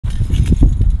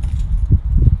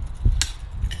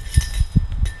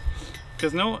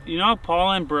Because you know how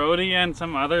Paul and Brody and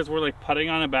some others were like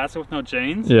putting on a basket with no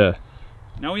chains? Yeah.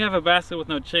 Now we have a basket with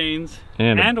no chains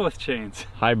and with chains.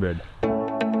 Hybrid.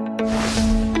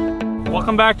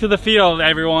 Welcome back to the field,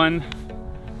 everyone.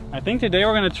 I think today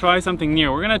we're gonna try something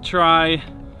new. We're gonna try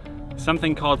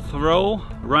something called throw,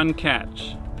 run,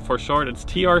 catch. For short, it's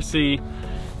TRC,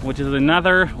 which is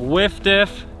another whiff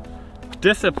diff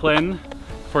discipline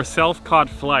for self-caught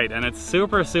flight, and it's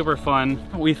super fun.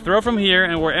 We throw from here,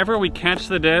 and wherever we catch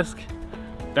the disc,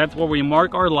 that's where we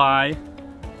mark our lie,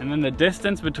 and then the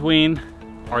distance between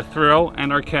our throw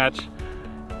and our catch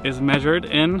is measured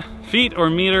in feet or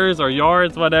meters or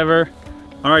yards, whatever.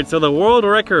 All right, so the world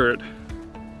record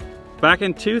back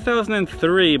in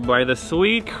 2003 by the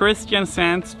Swede Christian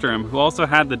Sandström, who also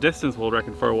had the distance world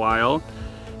record for a while,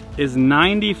 is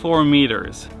 94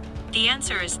 meters. The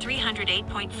answer is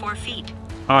 308.4 feet.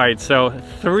 All right, so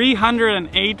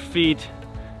 308 feet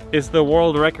is the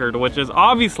world record, which is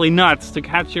obviously nuts to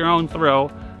catch your own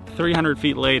throw 300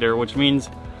 feet later, which means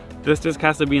this disc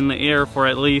has to be in the air for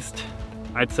at least,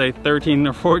 I'd say 13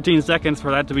 or 14 seconds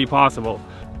for that to be possible.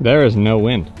 There is no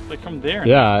wind. Like from there.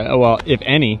 Yeah, well, if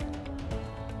any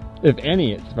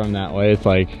it's from that way. It's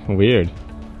like weird.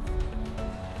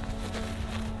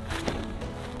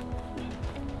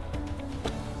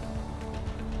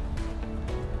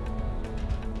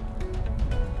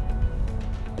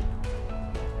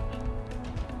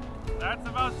 That's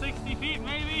about 60 feet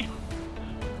maybe.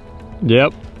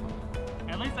 Yep.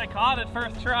 At least I caught it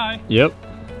first try. Yep.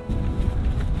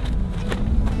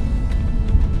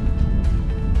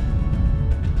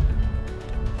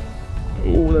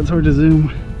 Oh, that's hard to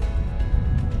zoom.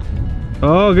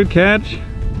 Oh, good catch.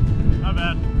 Not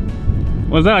bad.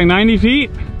 Was that like 90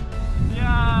 feet?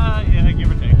 Yeah, give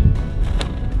or take.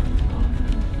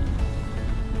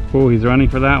 Oh, he's running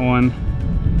for that one.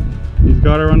 He's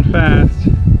got to run fast.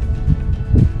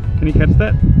 Can he catch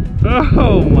that?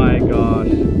 Oh my gosh,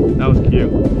 that was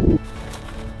cute.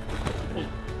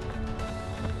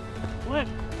 What?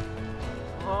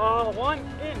 Oh, 1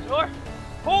 inch or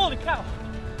holy cow!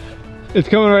 It's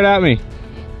coming right at me.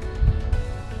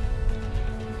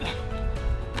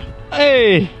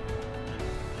 Hey!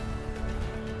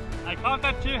 I caught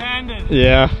that two-handed.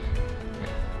 Yeah.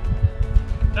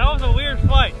 That was a weird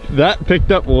flight. That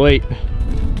picked up late.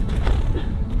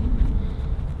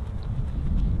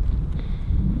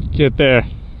 Get there.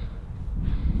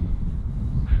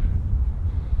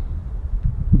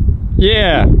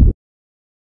 Yeah.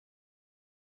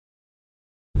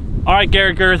 All right,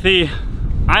 Garrett Gurthie.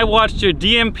 I watched your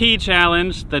DMP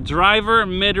challenge, the driver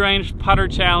mid-range putter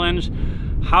challenge.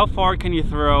 How far can you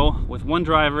throw with one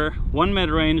driver, one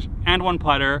mid-range, and one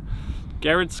putter?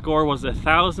 Garrett's score was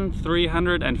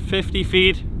 1,350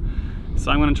 feet, so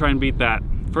I'm gonna try and beat that.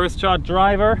 First shot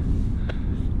driver,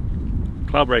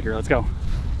 cloud breaker, let's go.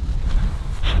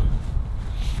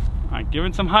 All right, give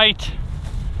it some height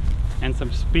and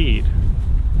some speed.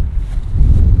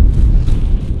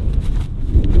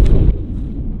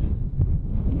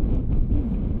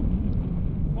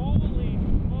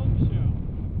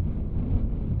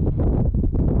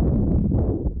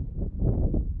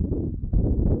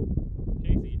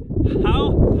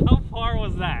 How far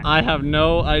was that? I have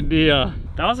no idea.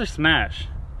 That was a smash.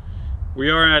 We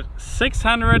are at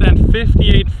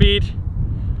 658 feet.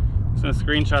 Just gonna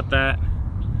screenshot that.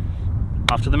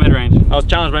 Off to the mid-range. I was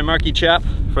challenged by Marky Chap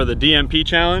for the DMP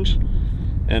challenge,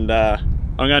 and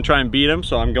I'm gonna try and beat him,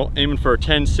 so I'm aiming for a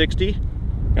 1060.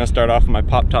 I'm gonna start off with my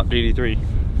Pop Top 83.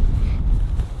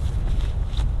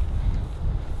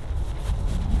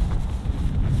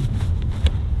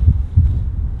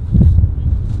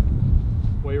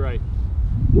 Way right.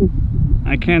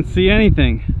 I can't see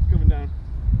anything. It's coming down.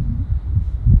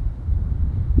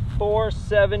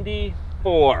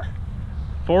 474.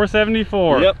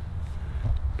 474. Yep.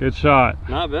 Good shot.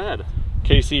 Not bad.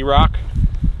 KC Rock.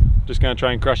 Just gonna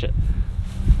try and crush it.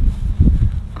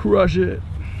 Crush it.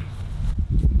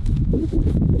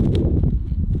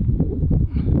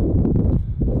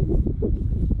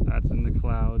 That's in the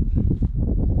clouds.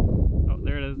 Oh,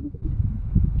 there it is.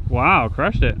 Wow,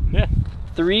 crushed it. Yeah.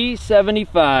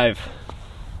 375.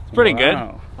 It's pretty good.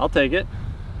 Wow. I'll take it.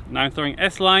 Now I'm throwing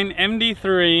S-Line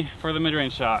MD3 for the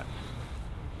mid-range shot.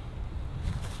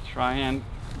 Try and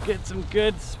get some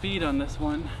good speed on this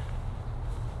one.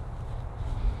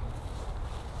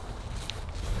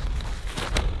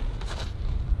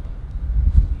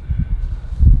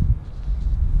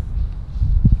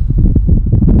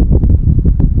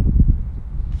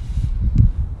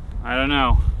 I don't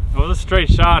know. It was a straight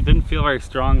shot, didn't feel very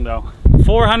strong though.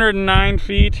 409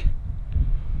 feet.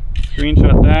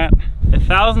 Screenshot that.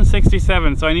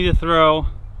 1,067, so I need to throw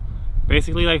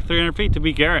basically like 300 feet to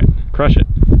beat Garrett. Crush it.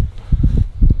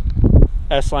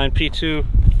 S-line P2.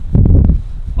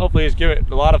 Hopefully just give it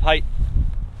a lot of height.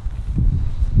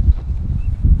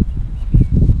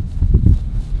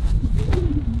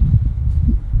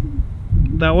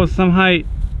 That was some height.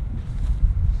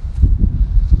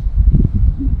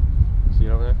 See it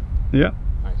over there? Yep.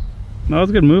 Nice. That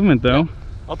was good movement though. Yeah,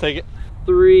 I'll take it.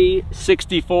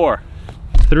 364.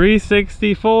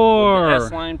 364.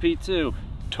 S-line P2.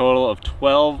 Total of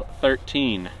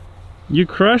 1213. You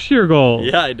crushed your goal.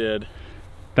 Yeah, I did.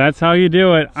 That's how you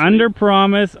do it. Sweet. Under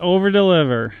promise, over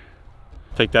deliver.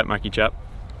 Take that, Mikey Chap.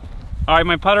 All right,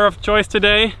 my putter of choice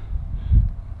today.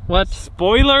 What?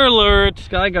 Spoiler alert.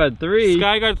 Skyguard 3.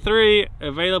 Skyguard 3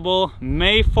 available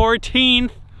May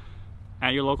 14th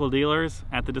at your local dealers,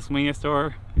 at the Discmania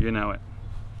store. You know it.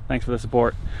 Thanks for the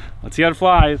support. Let's see how it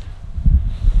flies.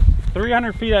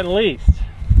 300 feet at least,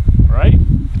 right?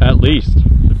 At least.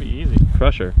 Should be easy.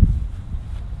 Crusher.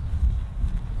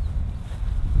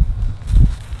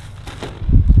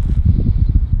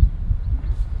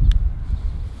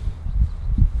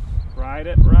 Ride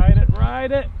it, ride it,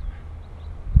 ride it.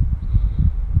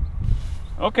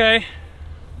 Okay.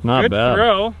 Not Good bad.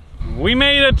 throw. We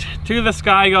made it to the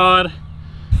Sky God,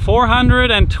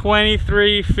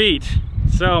 423 feet.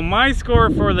 So my score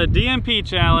for the DMP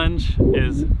challenge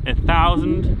is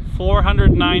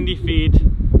 1,490 feet,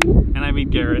 and I beat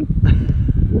Garrett.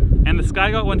 And the Sky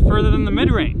God went further than the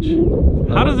mid-range.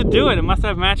 How does it do it? It must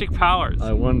have magic powers.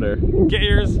 I wonder. Get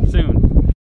yours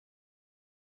soon.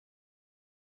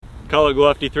 Color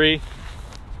Gurthie 3.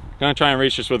 Gonna try and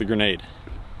reach this with a grenade.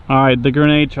 All right, the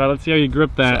grenade try. Let's see how you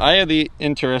grip that. So I have the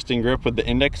interesting grip with the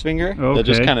index finger that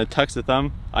just Okay. kind of tucks the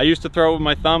thumb. I used to throw with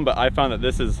my thumb, but I found that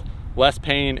this is less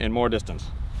pain and more distance.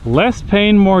 Less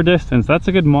pain, more distance. That's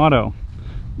a good motto.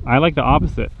 I like the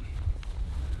opposite.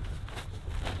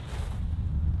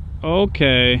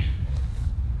 Okay.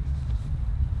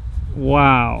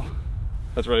 Wow.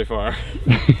 That's really far.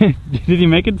 Did you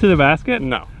make it to the basket?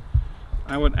 No.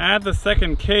 I would add the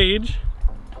second cage.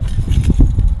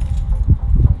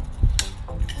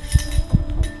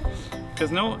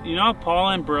 Because you know how Paul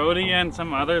and Brody and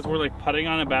some others were like putting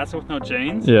on a basket with no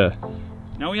chains? Yeah.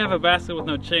 Now we have a basket with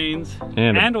no chains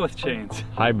And with chains.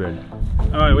 hybrid.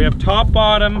 All right, we have top,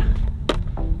 bottom,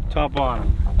 top,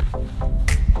 bottom.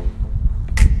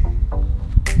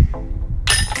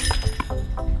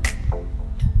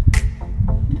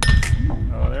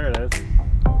 Oh, there it is.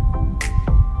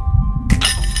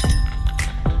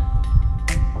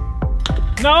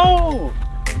 No!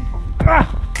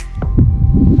 Ah!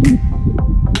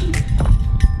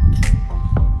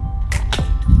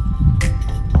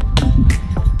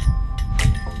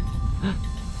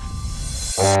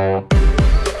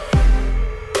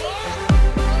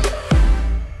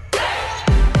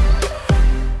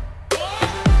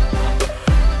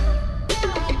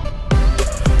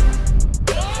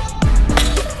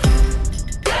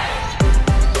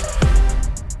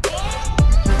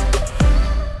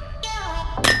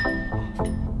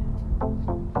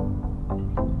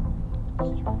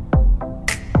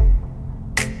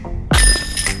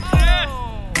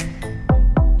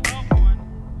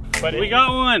 But we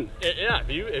got one. Yeah,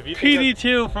 if you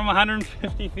PD2 from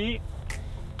 150 feet.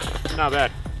 not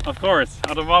bad. Of course,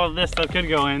 out of all of this, that could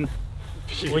go in.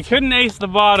 We couldn't ace the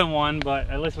bottom one, but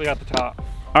at least we got the top.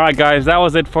 All right, guys, that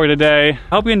was it for today.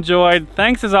 Hope you enjoyed.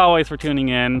 Thanks as always for tuning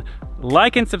in.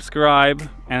 Like and subscribe,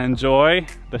 and enjoy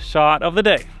the shot of the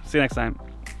day. See you next time.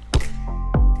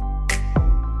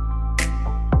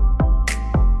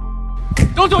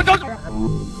 Don't do it, don't do it!